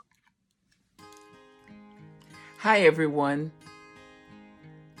Hi everyone,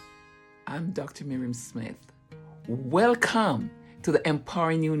 I'm Dr. Miriam Smith. Welcome to the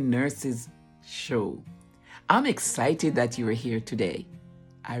Empowering You Nurses show. I'm excited that you are here today.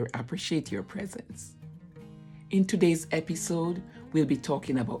 I appreciate your presence. In today's episode, we'll be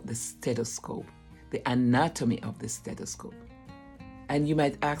talking about the stethoscope, the anatomy of the stethoscope. And you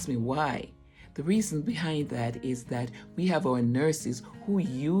might ask me why. The reason behind that is that we have our nurses who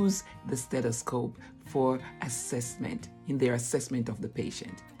use the stethoscope for assessment, in their assessment of the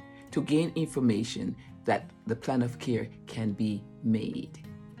patient, to gain information that the plan of care can be made.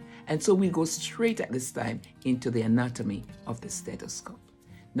 And so we go straight at this time into the anatomy of the stethoscope.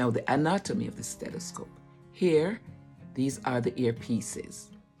 Now, the anatomy of the stethoscope. Here, these are the earpieces.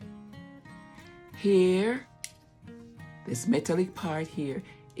 Here, this metallic part here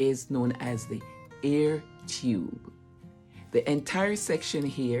is known as the ear tube. The entire section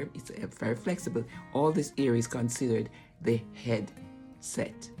here is very flexible. All this ear is considered the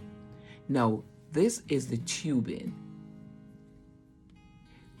headset. Now, this is the tubing.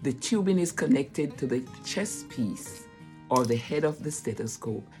 The tubing is connected to the chest piece or the head of the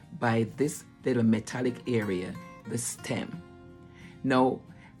stethoscope by this little metallic area, the stem. Now,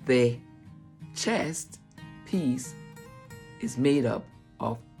 the chest piece is made up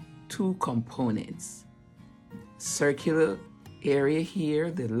of two components. Circular area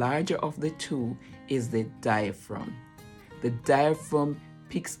here, the larger of the two, is the diaphragm. The diaphragm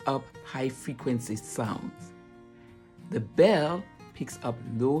picks up high frequency sounds. The bell picks up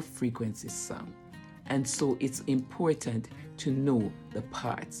low frequency sound. And so it's important to know the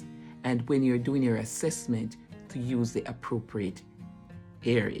parts. And when you're doing your assessment, to use the appropriate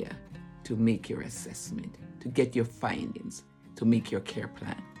area to make your assessment, to get your findings, to make your care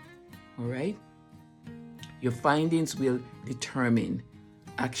plan. All right? Your findings will determine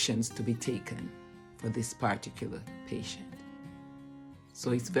actions to be taken for this particular patient.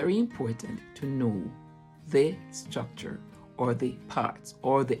 So it's very important to know the structure or the parts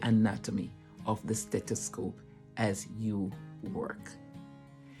or the anatomy of the stethoscope as you work.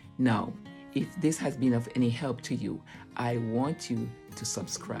 Now, if this has been of any help to you, I want you to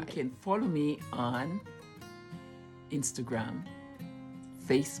subscribe. You can follow me on Instagram,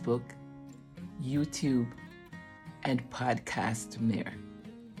 Facebook, YouTube, and Podcast Mirror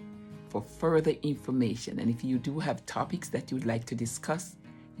for further information. And if you do have topics that you would like to discuss,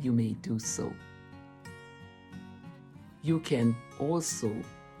 you may do so. You can also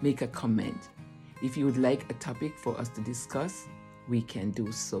make a comment. If you would like a topic for us to discuss, we can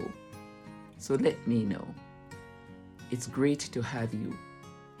do so. So let me know. It's great to have you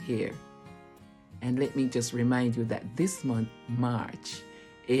here. And let me just remind you that this month, March,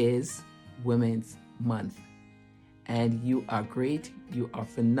 is Women's Month. And you are great, you are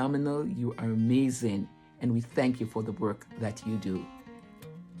phenomenal, you are amazing, and we thank you for the work that you do.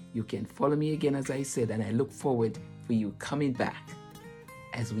 You can follow me again, as I said, and I look forward for you coming back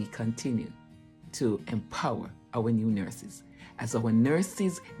as we continue to empower our new nurses. As our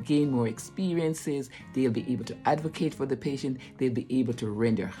nurses gain more experiences, they'll be able to advocate for the patient, they'll be able to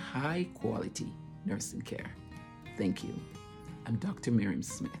render high quality nursing care. Thank you. I'm Dr. Miriam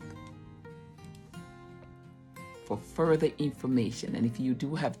Smith. For further information, and if you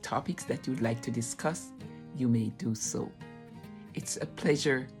do have topics that you'd like to discuss, you may do so. It's a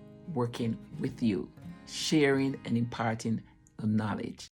pleasure working with you, sharing and imparting the knowledge.